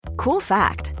Cool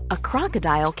fact, a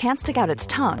crocodile can't stick out its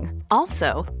tongue.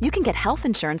 Also, you can get health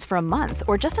insurance for a month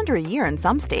or just under a year in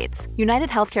some states. United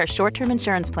Healthcare short-term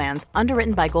insurance plans,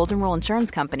 underwritten by Golden Rule Insurance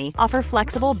Company, offer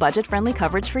flexible, budget-friendly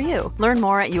coverage for you. Learn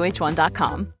more at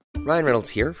uh1.com. Ryan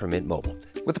Reynolds here from Mint Mobile.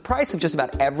 With the price of just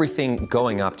about everything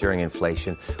going up during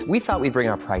inflation, we thought we'd bring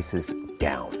our prices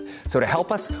down. So to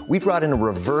help us, we brought in a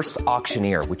reverse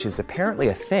auctioneer, which is apparently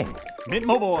a thing. Mint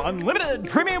Mobile Unlimited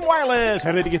Premium Wireless.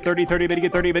 How to get 30, 30, bit to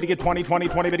get 30, bit to get 20, 20,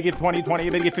 20, bit to get 20, 20,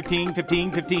 bit to get 15,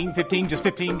 15, 15, 15, just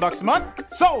 $15 a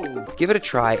month? Sold! Give it a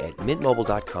try at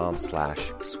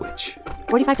mintmobile.com/switch.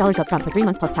 $45 up front for 3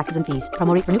 months plus taxes and fees.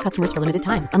 Promo rate for new customers for limited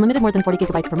time. Unlimited more than 40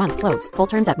 gigabytes per month. Slows full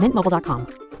terms at mintmobile.com.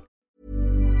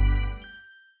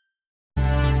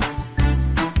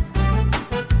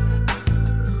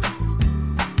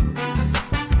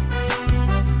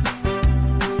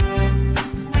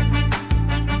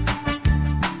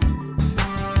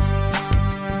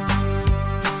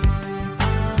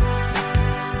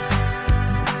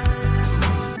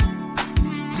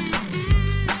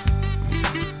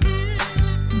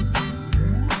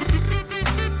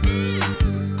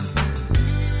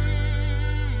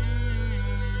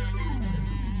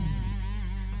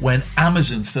 When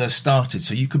Amazon first started,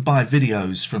 so you could buy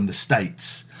videos from the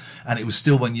States, and it was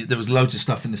still when there was loads of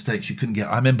stuff in the States you couldn't get.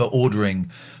 I remember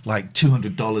ordering like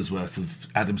 $200 worth of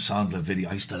Adam Sandler video.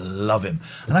 I used to love him,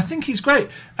 and I think he's great.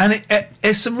 And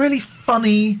it's some really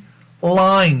funny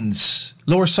lines.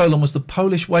 Laura Solon was the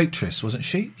Polish waitress, wasn't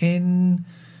she? In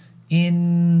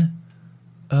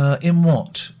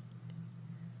what?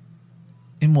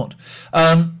 In what?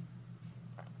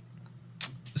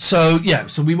 So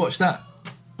we watched that.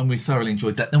 And we thoroughly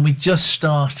enjoyed that. And we just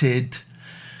started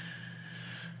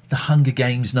The Hunger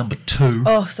Games #2.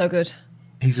 Oh, so good.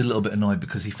 He's a little bit annoyed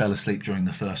because he fell asleep during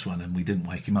the first one and we didn't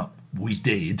wake him up. We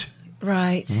did.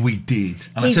 Right. We did.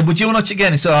 And I said, would you want to watch it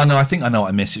again? He said, oh, no, I think I know what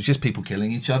I missed. It's just people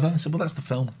killing each other. I said, well, that's the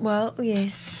film. Well, yeah.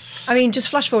 I mean, just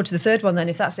flash forward to the third one then,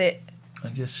 if that's it. I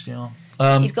guess, yeah.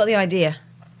 He's got the idea.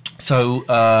 So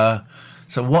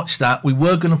watch that. We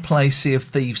were going to play Sea of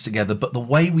Thieves together, but the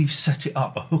way we've set it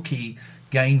up, a hooky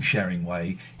game sharing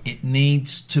way, it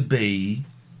needs to be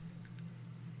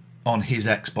on his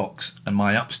Xbox and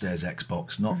my upstairs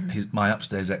Xbox, not my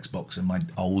upstairs Xbox and my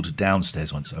old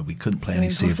downstairs one. So we couldn't play any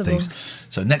Sea of Thieves.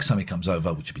 So next time he comes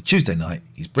over, which will be Tuesday night,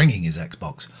 he's bringing his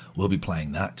Xbox. We'll be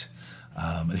playing that.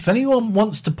 If anyone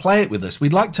wants to play it with us,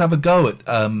 we'd like to have a go at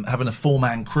having a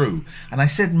 4-man crew. And I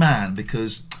said man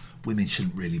because women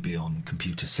shouldn't really be on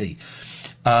Computer C.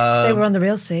 They were on the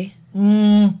real C.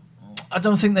 I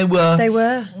don't think they were. They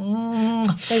were.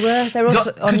 They were. They were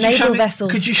also on naval vessels.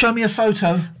 Could you show me a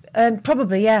photo?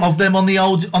 Probably, yeah. Of them on the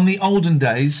olden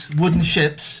days, wooden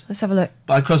ships. Let's have a look.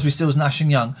 By Crosby, Stills, Nash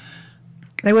and Young.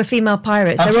 They were female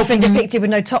pirates. They were often depicted with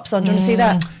no tops on. Do you want to see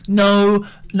that? No,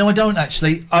 I don't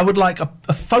actually. I would like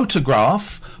a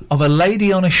photograph of a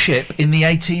lady on a ship in the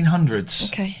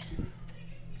 1800s. Okay.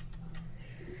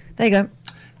 There you go.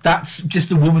 That's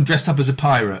just a woman dressed up as a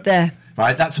pirate. There.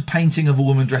 Right, that's a painting of a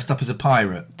woman dressed up as a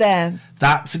pirate. There.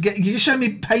 You show me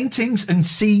paintings and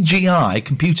CGI,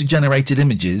 computer-generated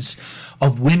images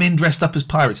of women dressed up as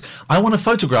pirates. I want a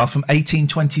photograph from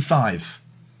 1825.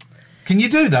 Can you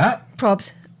do that?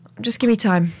 Probs. Just give me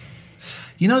time.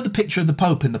 You know the picture of the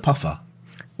Pope in the puffer?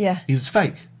 Yeah. He was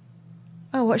fake.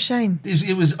 Oh, what a shame.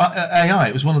 It was AI.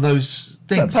 It was one of those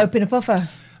things. Pope in a puffer.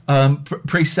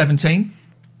 Priest 17.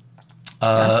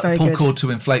 That's very Paul good. Cord to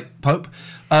inflate Pope.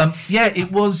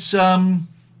 It was. What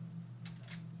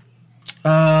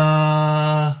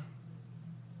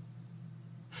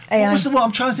was the one?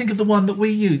 I'm trying to think of the one that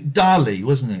we used. Dali,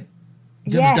 wasn't it?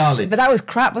 Yes, but that was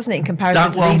crap, wasn't it, in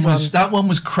comparison to these ones? That one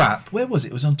was crap. Where was it?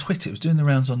 It was on Twitter. It was doing the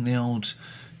rounds on the old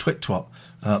Twit-twat.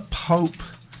 Pope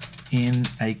in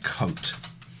a coat.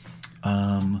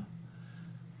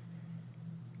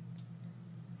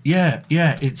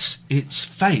 It's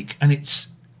fake and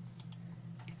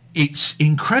it's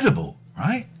incredible,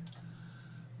 right?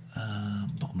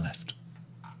 Bottom left.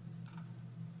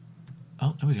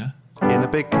 Oh, there we go. In a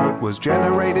Big Coat was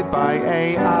generated by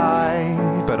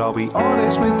AI. But I'll be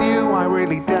honest with you, I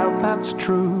really doubt that's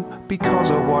true, because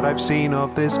of what I've seen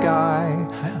of this guy.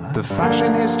 The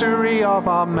fashion history of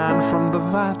our man from the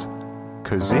vat.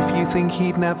 'Cause if you think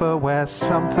he'd never wear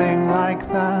something like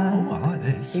that, oh, I like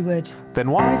this. He would.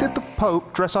 Then why did the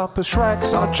Pope dress up as Shrek?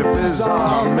 Such a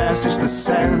bizarre message to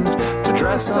send, to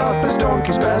dress up as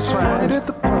Donkey's best friend. Why did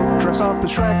the Pope dress up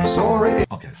as Shrek? Sorry.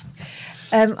 Okay.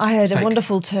 I heard a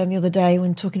wonderful term the other day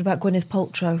when talking about Gwyneth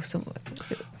Paltrow.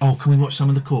 Oh, can we watch some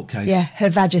of the court case? Yeah, Her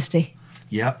Majesty.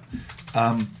 Yeah.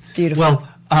 Beautiful. Well,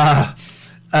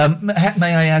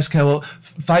 may I ask how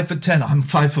 5'10". I'm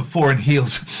 5'4" in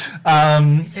heels.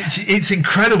 It's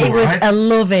incredible. It was right? a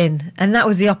loving, and that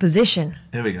was the opposition.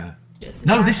 Here we go.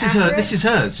 No, this is her. This is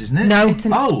hers, isn't it? No, it's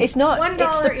not. It's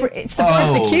the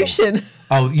prosecution.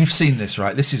 Oh, you've seen this,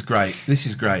 right? This is great. This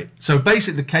is great. So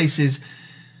basically, the case is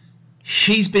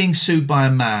she's being sued by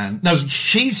a man. No,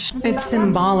 It's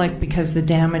symbolic because the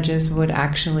damages would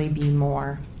actually be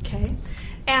more. Okay.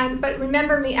 But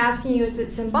remember me asking you, is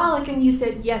it symbolic? And you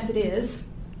said, yes, it is.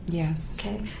 Yes.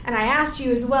 Okay. And I asked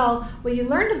you as well, you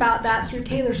learned about that through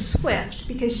Taylor Swift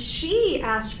because she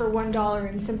asked for $1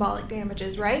 in symbolic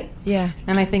damages, right? Yeah.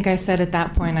 And I think I said at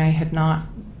that point I had not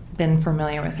been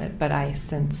familiar with it, but I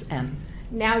since am.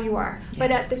 Now you are. Yes.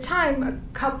 But at the time, a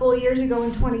couple years ago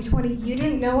in 2020, you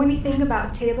didn't know anything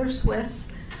about Taylor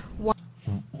Swift's What?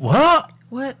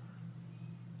 What?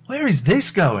 Where is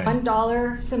this going?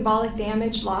 $1 symbolic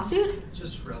damage lawsuit?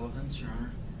 Just relevance, Your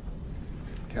Honor.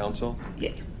 Counsel?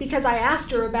 Yeah, because I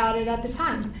asked her about it at the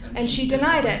time, and she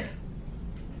denied it.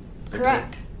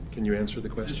 Correct. Okay. Can you answer the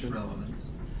question? Relevance.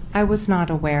 I was not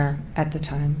aware at the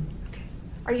time. Okay.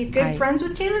 Are you good friends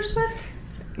with Taylor Swift?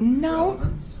 No.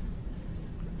 Relevance.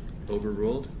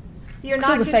 Overruled? You're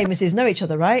All not the famouses know each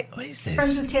other, right? What is this?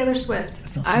 friends with Taylor Swift.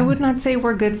 I would not say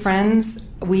we're good friends.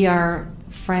 We are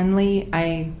friendly.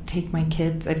 I've taken my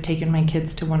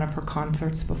kids to one of her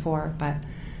concerts before, but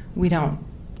we don't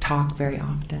talk very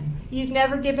often. You've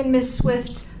never given Miss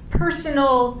Swift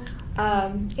personal,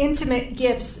 intimate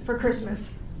gifts for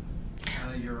Christmas.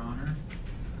 Your Honor.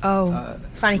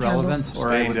 Fanny candle. Relevance,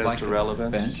 or I would Sustained as like to a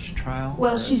relevance. bench trial.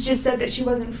 Well, she's just said that she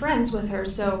wasn't friends with her,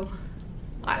 so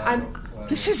I'm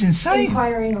This is insane.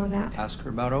 inquiring on that. Ask her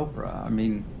about Oprah. I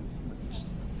mean,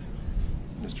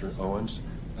 Mr. Owens?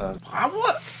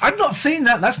 What? I've not seen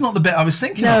that. That's not the bit I was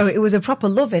thinking No, of. it was a proper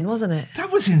loving, wasn't it?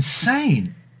 That was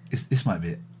insane. This might be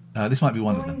it. This might be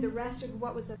one of Enjoying them. the rest of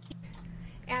what was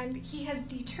and he has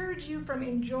deterred you from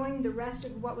enjoying the rest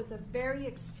of what was a very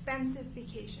expensive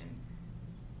vacation.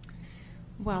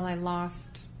 Well, I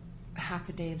lost half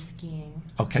a day of skiing.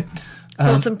 Okay.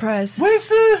 Thoughts and prayers. Where's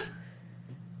the...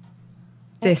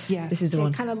 This. Yes. This is the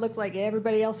one. It kind of looked like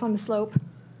everybody else on the slope.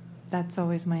 That's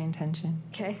always my intention.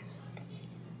 Okay.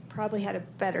 Probably had a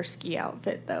better ski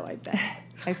outfit, though, I bet.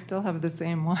 I still have the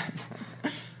same one.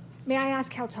 May I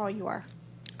ask how tall you are?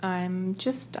 I'm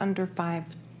just under 5'10".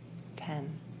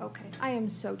 Okay. I am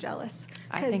so jealous.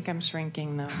 I think I'm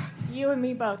shrinking, though. You and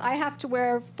me both. I have to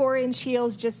wear 4-inch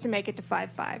heels just to make it to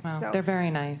 5'5". Well, so. they're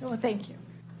very nice. Well, thank you.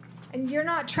 And you're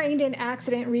not trained in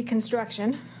accident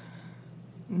reconstruction.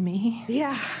 Me?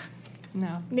 Yeah.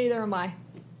 No. Neither am I.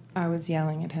 I was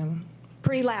yelling at him.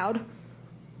 Pretty loud.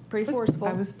 Pretty forceful.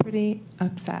 I was pretty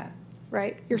upset.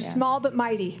 Right? You're Yeah. small but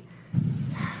mighty.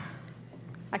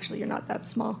 Actually, you're not that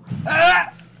small.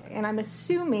 And I'm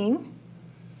assuming,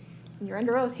 and you're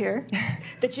under oath here,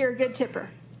 that you're a good tipper.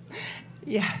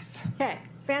 Yes. Okay,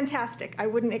 fantastic. I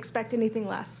wouldn't expect anything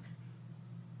less.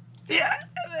 Yeah.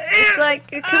 It's like,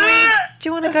 do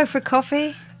you want to go for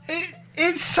coffee?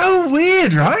 It's so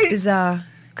weird, right? Bizarre.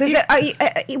 Because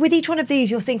with each one of these,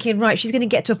 you're thinking, right, she's going to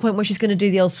get to a point where she's going to do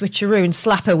the old switcheroo and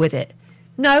slap her with it.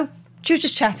 No, she was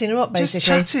just chatting her up, basically.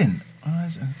 Just chatting.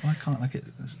 Why can't I get...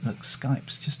 Look,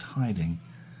 Skype's just hiding.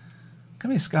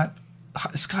 Come here, Skype.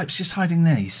 Skype's just hiding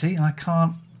there, you see? And I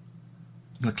can't...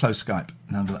 I'm going to close Skype.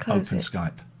 Now I'm going to open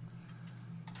Skype.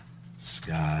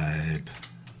 Skype.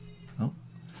 Oh.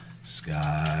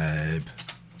 Skype.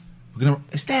 We're going to...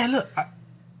 It's there, look.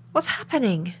 What's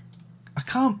happening? I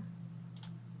can't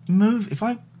move. If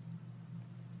I...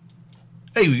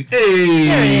 Hey!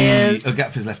 There he is. Oh,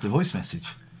 Gatford's left a voice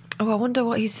message. Oh, I wonder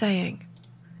what he's saying.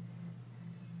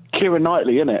 Keira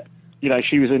Knightley, innit? You know,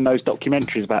 she was in those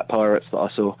documentaries about pirates that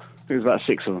I saw. There was about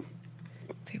 6 of them.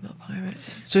 Female pirate.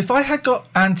 So if I had got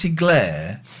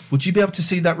anti-glare, would you be able to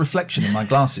see that reflection in my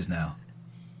glasses now?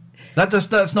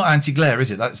 That's not anti-glare,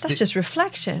 is it? That's just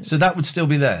reflection. So that would still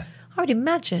be there? I would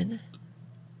imagine.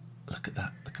 Look at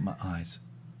that. Look at my eyes.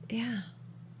 Yeah.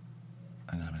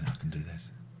 Hang on a minute, I can do this.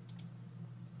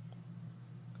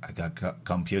 I got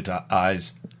computer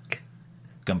eyes.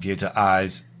 Computer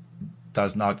eyes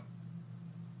does not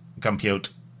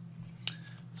compute.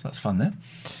 So that's fun there.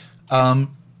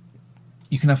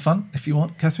 You can have fun if you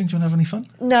want. Catherine, do you want to have any fun?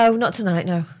 No, not tonight,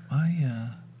 no.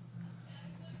 It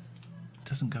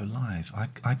doesn't go live.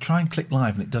 I try and click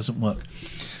live and it doesn't work.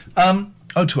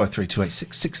 0203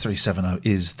 286 6370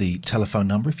 is the telephone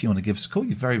number if you want to give us a call.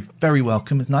 You're very, very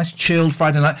welcome. It's nice, chilled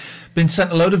Friday night. Been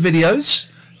sent a load of videos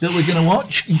that we're going to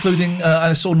watch, including,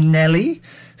 I saw Nelly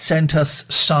sent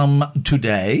us some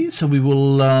today, so we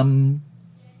will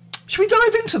Should we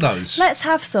dive into those? Let's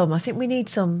have some. I think we need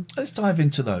some. Let's dive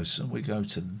into those. And we go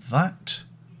to that.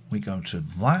 We go to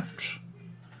that.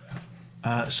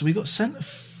 So we got sent a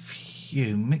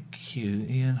few. Mick Hugh,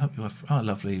 Ian, hope you are. Oh,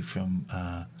 lovely from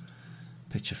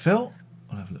Picture Phil.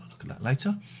 We'll have a little look at that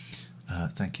later.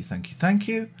 Thank you.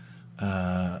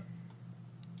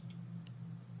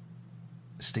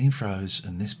 Steam froze,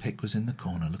 and this pic was in the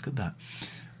corner. Look at that.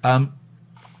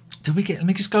 Did we get? Let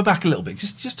me just go back a little bit.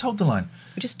 Just hold the line.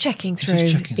 We're just checking through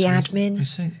the admin.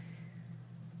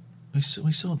 We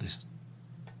saw this.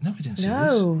 No, we didn't see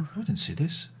this. No, we didn't see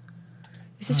this.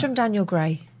 This is from Daniel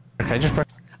Gray. Okay, just. No,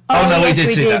 yes, we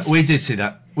did see that. We did see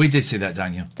that. We did see that,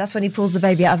 Daniel. That's when he pulls the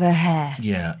baby out of her hair.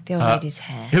 Yeah, the old lady's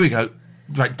hair. Here we go.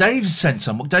 Right, Dave's sent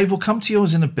some. Dave, we'll come to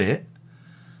yours in a bit.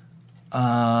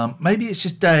 Maybe it's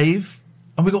just Dave,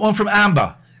 and we got one from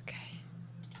Amber. Okay.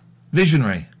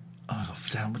 Visionary. Oh,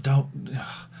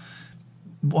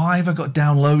 why have I got to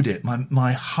download it?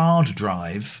 My hard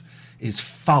drive is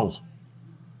full.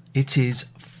 It is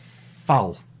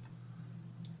full.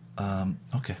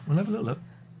 Okay, we'll have a little look.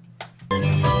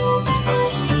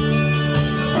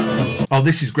 Oh,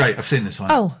 this is great. I've seen this one.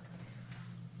 Oh.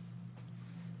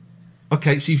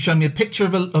 Okay, so you've shown me a picture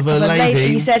of a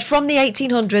lady. You said from the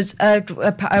 1800s,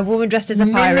 a woman dressed as a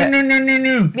pirate.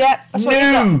 No. Yeah, that's what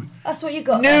you got. That's what you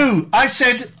got. No, there. I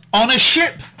said on a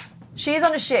ship. She is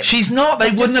on a ship. She's not. They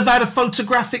wouldn't have had a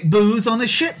photographic booth on a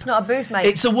ship. It's not a booth, mate.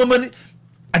 It's a woman.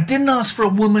 I didn't ask for a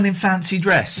woman in fancy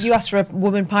dress. You asked for a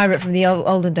woman pirate from the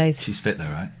olden days. She's fit though,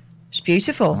 right? She's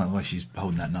beautiful. I don't know why she's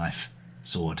holding that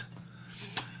sword.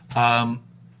 I've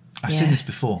seen this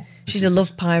before. She's a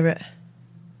love pirate.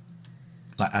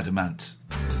 Like adamant.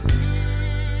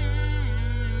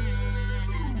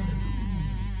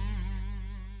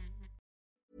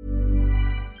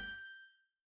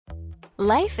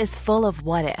 Life is full of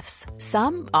what-ifs.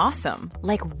 Some awesome,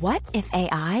 like what if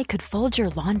AI could fold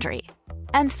your laundry?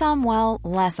 And some, well,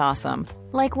 less awesome,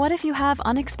 like what if you have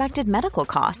unexpected medical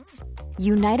costs?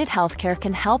 United Healthcare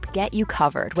can help get you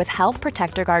covered with Health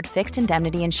Protector Guard fixed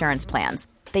indemnity insurance plans.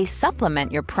 They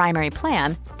supplement your primary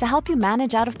plan to help you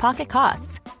manage out-of-pocket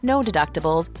costs. No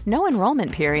deductibles, no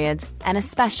enrollment periods, and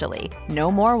especially no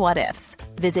more what-ifs.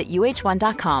 Visit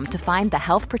uh1.com to find the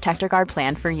Health Protector Guard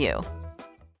plan for you.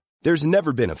 There's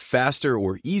never been a faster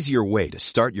or easier way to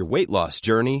start your weight loss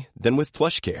journey than with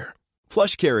PlushCare.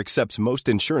 PlushCare accepts most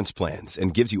insurance plans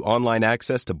and gives you online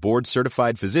access to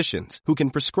board-certified physicians who can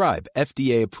prescribe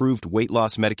FDA-approved weight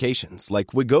loss medications like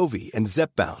Wegovy and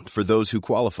Zepbound for those who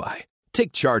qualify.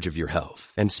 Take charge of your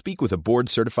health and speak with a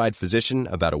board-certified physician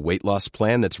about a weight loss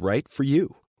plan that's right for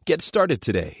you. Get started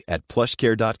today at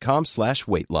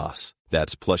plushcare.com/weight-loss.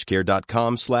 That's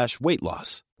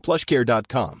plushcare.com/weight-loss.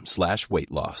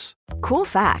 plushcare.com/weight-loss. Cool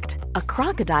fact, a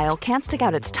crocodile can't stick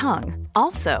out its tongue.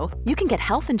 Also, you can get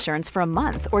health insurance for a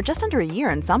month or just under a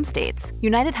year in some states.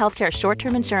 United Healthcare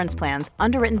short-term insurance plans,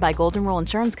 underwritten by Golden Rule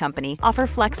Insurance Company, offer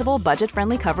flexible,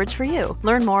 budget-friendly coverage for you.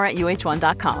 Learn more at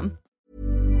uh1.com.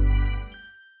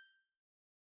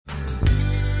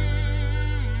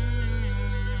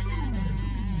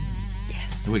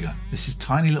 Yes. Here we go. This is a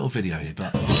tiny little video here,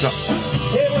 but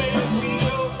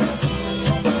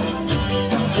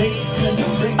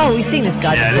Oh, we've seen this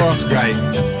guy before. this is great.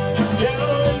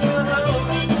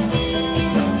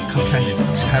 Cocaine is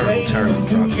a terrible, terrible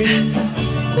drug. I'm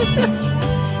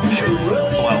sure it's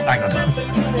not. Well, hang on.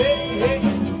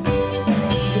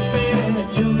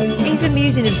 He's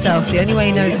amusing himself the only way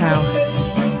he knows how.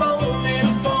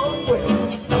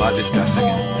 I like this guy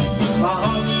singing.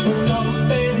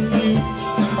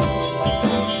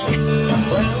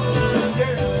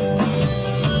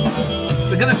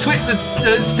 They're going to twit the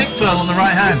stick twirl on the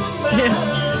right hand. Yeah.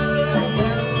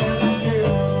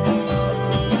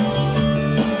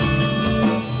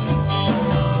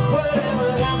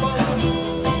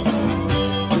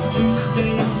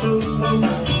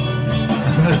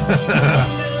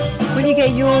 When you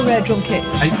get your drum kit?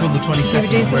 April the 22nd. You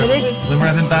doing some of this? When we're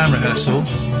having band rehearsal.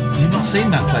 You've not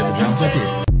seen Matt play the drums, have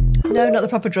you? No, not the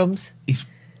proper drums. He's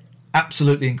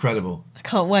absolutely incredible. I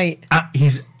can't wait.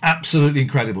 He's absolutely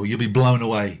incredible. You'll be blown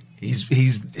away. He's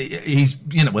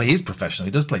you know, well, he is professional.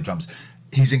 He does play drums.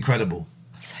 He's incredible.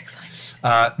 I'm so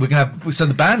excited. We're gonna have, so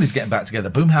the band is getting back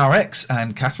together. Boomhauer X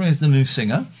and Catherine is the new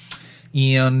singer,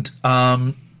 and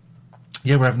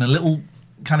yeah, we're having a little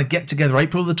kind of get together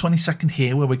April the 22nd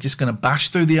here, where we're just going to bash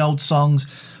through the old songs,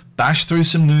 bash through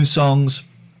some new songs,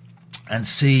 and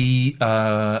see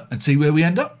where we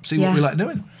end up. See what we like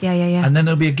doing. Yeah. And then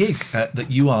there'll be a gig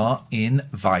that you are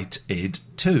invited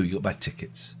to. You'll buy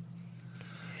tickets.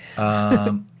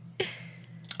 I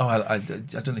don't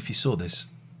know if you saw this.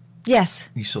 Yes.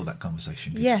 You saw that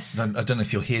conversation. Yes. I don't know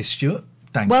if you're here, Stuart.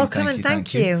 Thank you. Welcome and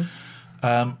thank you.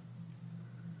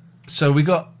 So we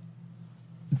got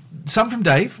some from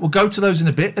Dave. We'll go to those in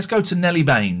a bit. Let's go to Nellie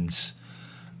Baines.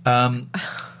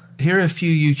 Here are a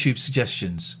few YouTube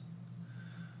suggestions.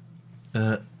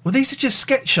 Well, these are just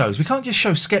sketch shows. We can't just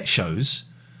show sketch shows.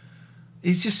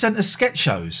 He's just sent us sketch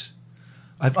shows.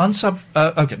 I've unsub.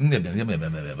 Okay.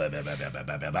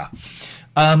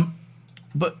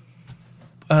 But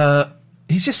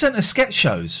he's just sent us sketch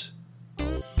shows.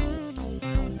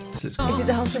 Is it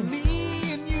the whole thing?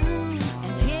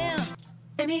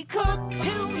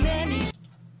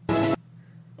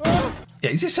 Yeah,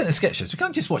 he's just sent us sketch shows. We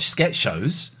can't just watch sketch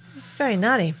shows. It's very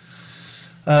naughty.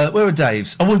 Where are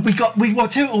Dave's? Oh, we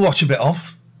watch a bit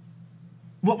of.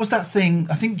 What was that thing?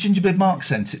 I think Gingerbread Mark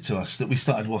sent it to us that we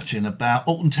started watching about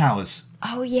Alton Towers.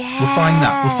 Oh yeah. We'll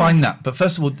find that. But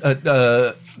first of all,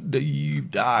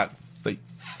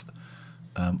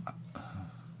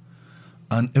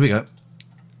 and here we go.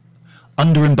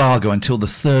 Under embargo until the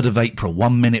 3rd of April,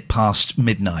 1 minute past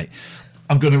midnight.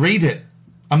 I'm going to read it.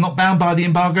 I'm not bound by the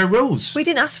embargo rules. We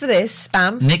didn't ask for this,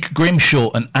 spam. Nick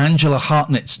Grimshaw and Angela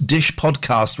Hartnett's Dish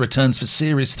podcast returns for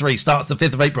Series 3. Starts the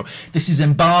 5th of April. This is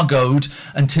embargoed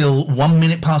until 1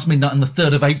 minute past midnight on the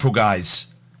 3rd of April, guys.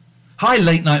 Hi,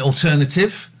 Late Night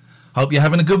Alternative. Hope you're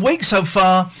having a good week so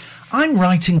far. I'm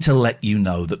writing to let you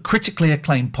know that critically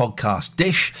acclaimed podcast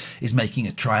Dish is making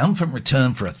a triumphant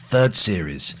return for a 3rd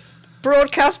series.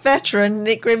 Broadcast veteran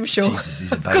Nick Grimshaw. Jesus,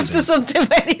 he's amazing. Comes to something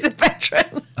when he's a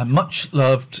veteran. A much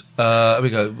loved, here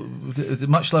we go,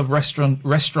 much loved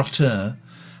restaurateur,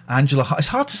 Angela. It's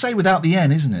hard to say without the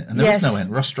N, isn't it? And there is no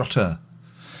N. Restaurateur.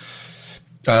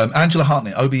 Angela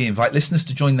Hartnett, OBE, invite listeners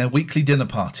to join their weekly dinner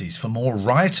parties for more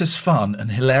riotous fun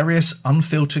and hilarious,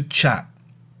 unfiltered chat.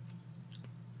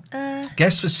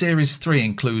 Guests for Series 3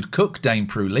 include cook Dame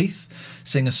Prue Leith,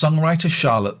 singer-songwriter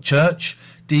Charlotte Church,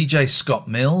 DJ Scott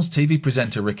Mills, TV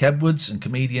presenter Rick Edwards, and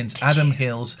comedians Adam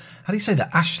Hills. How do you say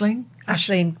that? Aisling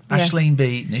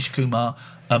B, Nish Kumar,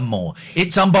 and more.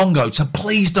 It's Umbongo, so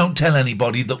please don't tell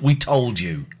anybody that we told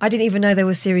you. I didn't even know there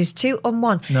was Series 2 on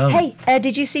 1. No. Hey,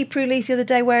 did you see Prue Leith the other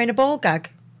day wearing a ball gag?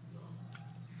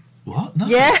 What? No.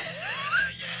 Yeah.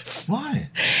 Yes. Why?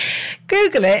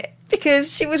 Google it,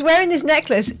 because she was wearing this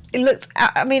necklace. It looked,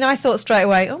 I mean, I thought straight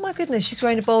away, oh my goodness, she's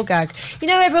wearing a ball gag. You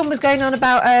know, everyone was going on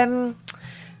about,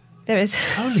 there is.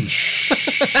 Holy shit.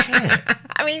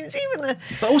 I mean, it's even the...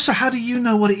 But also, how do you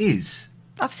know what it is?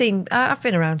 I've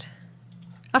been around.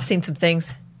 I've seen some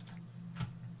things.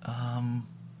 Oh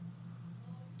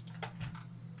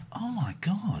my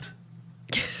God.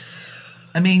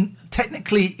 I mean,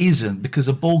 technically it isn't, because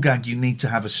a ball gag you need to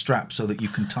have a strap so that you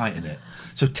can tighten it.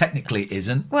 So technically it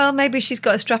isn't. Well, maybe she's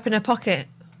got a strap in her pocket.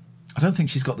 I don't think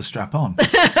she's got the strap on.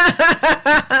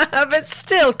 But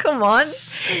still, come on.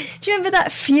 Do you remember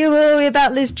that furore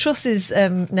about Liz Truss's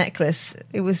necklace?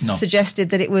 It was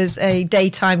suggested that it was a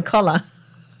daytime collar.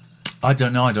 I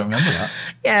don't know. I don't remember that.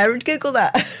 Yeah, Google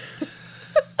that.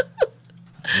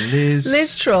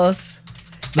 Liz Truss.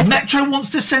 The Metro wants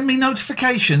to send me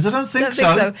notifications. I don't think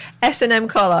so. S&M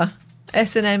collar.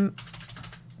 S&M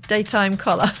daytime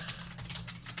collar.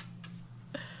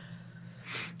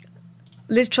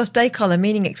 Liz Truss day collar,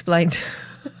 meaning explained.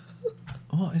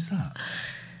 What is that?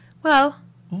 Well,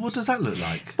 what does that look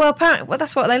like? Well, apparently,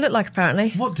 that's what they look like. Apparently,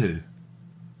 what do?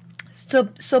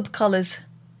 Sub collars.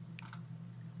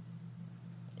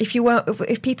 If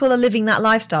people are living that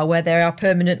lifestyle where they are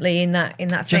permanently in that Do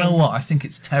thing. you know what? I think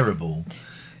it's terrible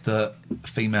that a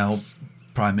female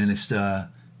prime minister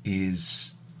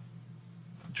is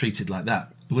treated like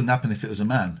that. It wouldn't happen if it was a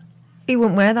man. He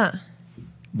wouldn't wear that.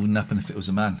 Wouldn't happen if it was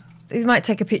a man. He might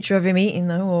take a picture of him eating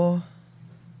though, or.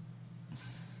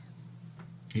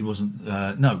 He wasn't.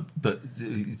 No, but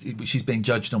she's being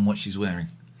judged on what she's wearing.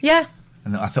 Yeah.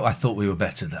 And I thought we were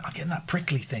better. I'm getting that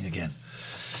prickly thing again.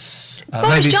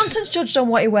 Boris Johnson's judged on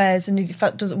what he wears, and he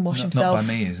doesn't wash himself. Not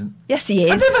by me, isn't? Yes, he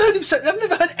is. I've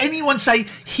never heard anyone say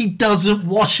he doesn't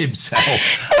wash himself.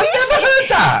 I've never heard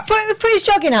that. Put his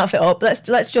jogging outfit up.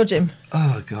 Let's judge him.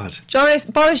 Oh God. Boris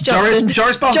Johnson. Boris Johnson.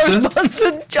 Boris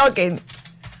Johnson jogging.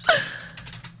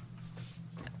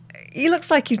 He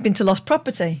looks like he's been to lost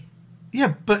property.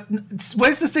 Yeah, but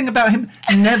where's the thing about him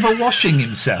never washing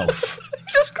himself?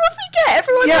 He's a scruffy cat.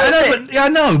 Everyone knows it. I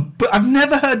know, but I've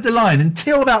never heard the line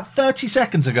until about 30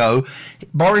 seconds ago.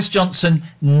 Boris Johnson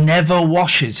never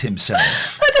washes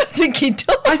himself. I don't think he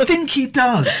does. I think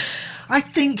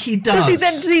he does.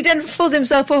 Does he then fuzz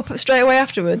himself up straight away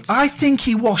afterwards? I think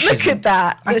he washes. Look at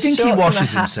that. I think he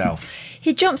washes himself.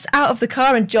 He jumps out of the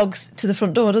car and jogs to the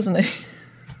front door, doesn't he?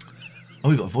 Oh,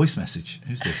 we got a voice message.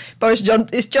 Who's this?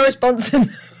 It's Joris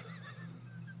Bonson.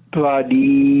 Bloody.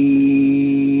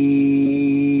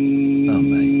 Oh,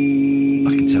 mate.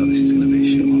 I can tell this is going to be a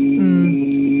shit one.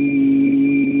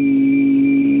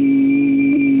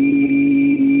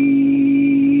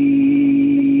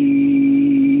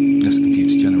 That's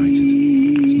computer generated.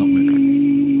 It's not real.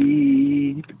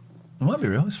 It might be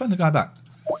real. Let's phone the guy back.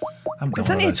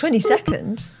 It's only 20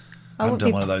 seconds. I haven't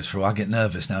done one of those for a while. I get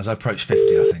nervous now. As I approach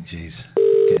 50, I think, geez,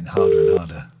 getting harder and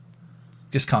harder.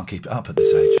 Just can't keep it up at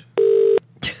this age.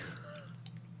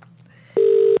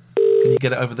 Can you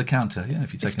get it over the counter? Yeah,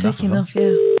 if you take enough of them.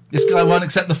 Yeah. This guy won't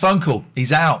accept the phone call.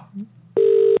 He's out.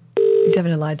 He's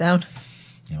having a lie down.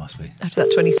 He must be. After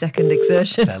that 20-second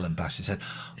exertion. Fell and bashed his head.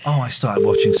 Oh, I started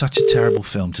watching such a terrible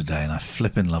film today and I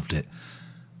flipping loved it.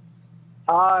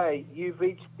 Hi, you've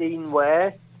reached Dean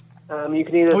Ware. You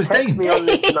can either text Dean. me on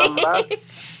this number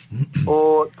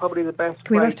or probably the best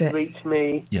way to reach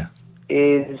me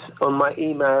is on my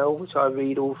email, which I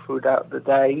read all throughout the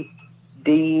day.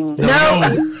 Dean.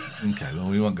 No. Okay, well,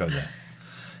 we won't go there.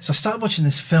 So I started watching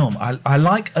this film. I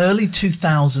like early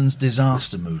 2000s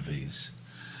disaster movies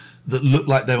that look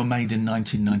like they were made in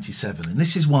 1997. And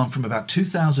this is one from about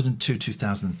 2002,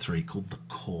 2003 called The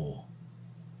Core.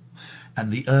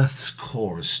 And the Earth's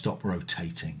core has stopped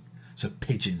rotating. So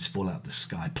pigeons fall out of the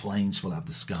sky, planes fall out of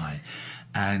the sky.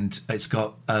 And it's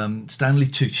got Stanley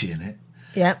Tucci in it.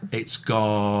 Yeah. It's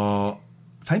got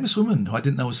a famous woman who I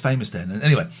didn't know was famous then. And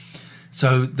anyway,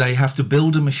 so they have to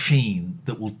build a machine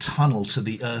that will tunnel to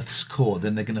the Earth's core.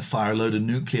 Then they're going to fire a load of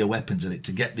nuclear weapons at it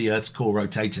to get the Earth's core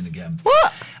rotating again.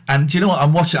 What? And do you know what?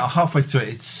 I'm watching it halfway through it.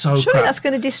 It's so Surely crap. that's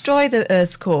going to destroy the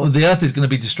Earth's core. Well, the Earth is going to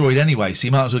be destroyed anyway, so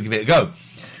you might as well give it a go.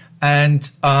 And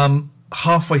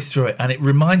halfway through it, and it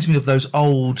reminds me of those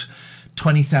old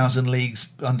 20,000 Leagues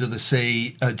Under the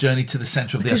Sea, Journey to the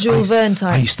Centre of the Earth. Jules Verne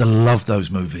type. I used to love those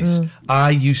movies. I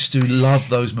used to love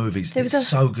those movies. It's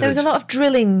so good. There was a lot of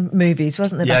drilling movies,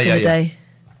 wasn't there, back in the day?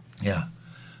 Yeah.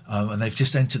 And they've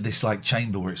just entered this like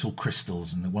chamber where it's all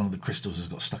crystals, and one of the crystals has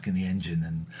got stuck in the engine.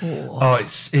 And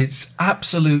it's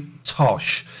absolute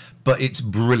tosh, but it's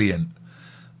brilliant.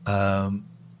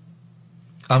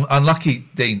 Unlucky,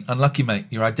 Dean. Unlucky, mate.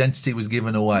 Your identity was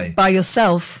given away. By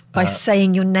yourself, by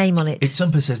saying your name on it.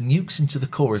 Something says nukes into the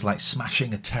core is like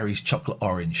smashing a Terry's chocolate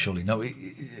orange, surely. No,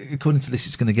 according to this,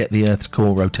 it's going to get the Earth's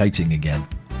core rotating again.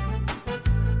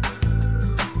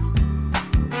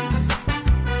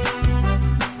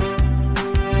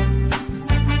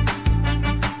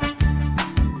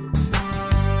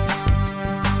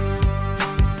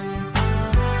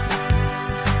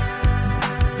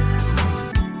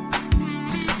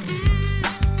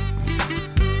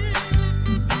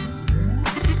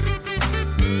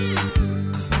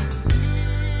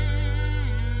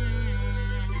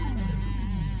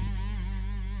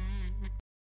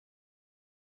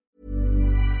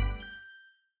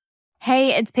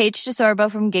 Hey, it's Paige DeSorbo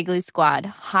from Giggly Squad.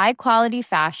 High quality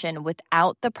fashion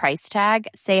without the price tag.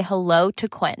 Say hello to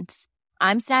Quince.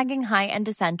 I'm snagging high-end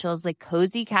essentials like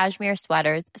cozy cashmere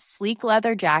sweaters, sleek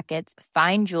leather jackets,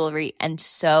 fine jewelry, and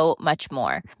so much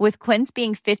more. With Quince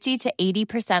being 50 to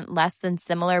 80% less than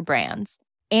similar brands.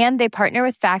 And they partner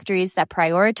with factories that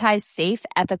prioritize safe,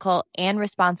 ethical, and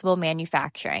responsible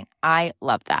manufacturing. I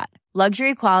love that.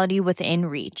 Luxury quality within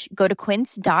reach. Go to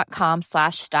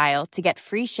quince.com/style to get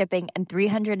free shipping and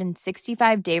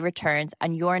 365-day returns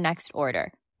on your next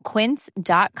order.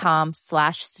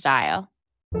 Quince.com/style.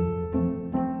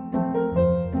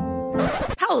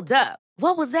 Hold up.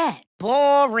 What was that?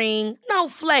 Boring. No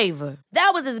flavor.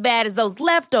 That was as bad as those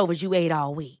leftovers you ate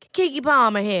all week. Keke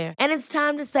Palmer here, and it's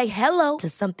time to say hello to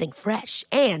something fresh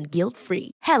and guilt-free.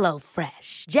 Hello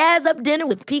Fresh. Jazz up dinner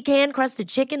with pecan-crusted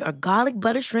chicken or garlic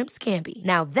butter shrimp scampi.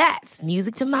 Now that's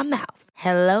music to my mouth.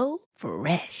 Hello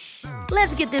Fresh.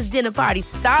 Let's get this dinner party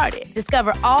started.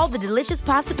 Discover all the delicious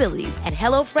possibilities at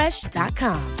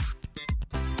HelloFresh.com.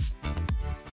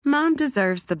 Mom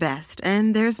deserves the best,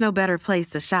 and there's no better place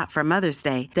to shop for Mother's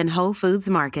Day than Whole Foods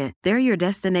Market. They're your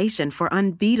destination for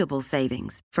unbeatable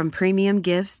savings, from premium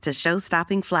gifts to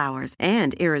show-stopping flowers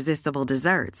and irresistible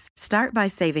desserts. Start by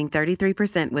saving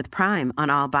 33% with Prime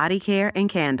on all body care and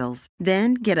candles.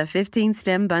 Then get a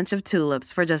 15-stem bunch of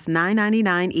tulips for just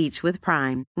 $9.99 each with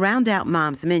Prime. Round out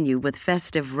Mom's menu with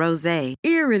festive rosé,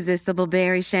 irresistible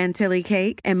berry chantilly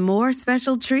cake, and more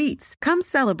special treats. Come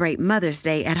celebrate Mother's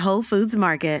Day at Whole Foods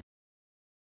Market.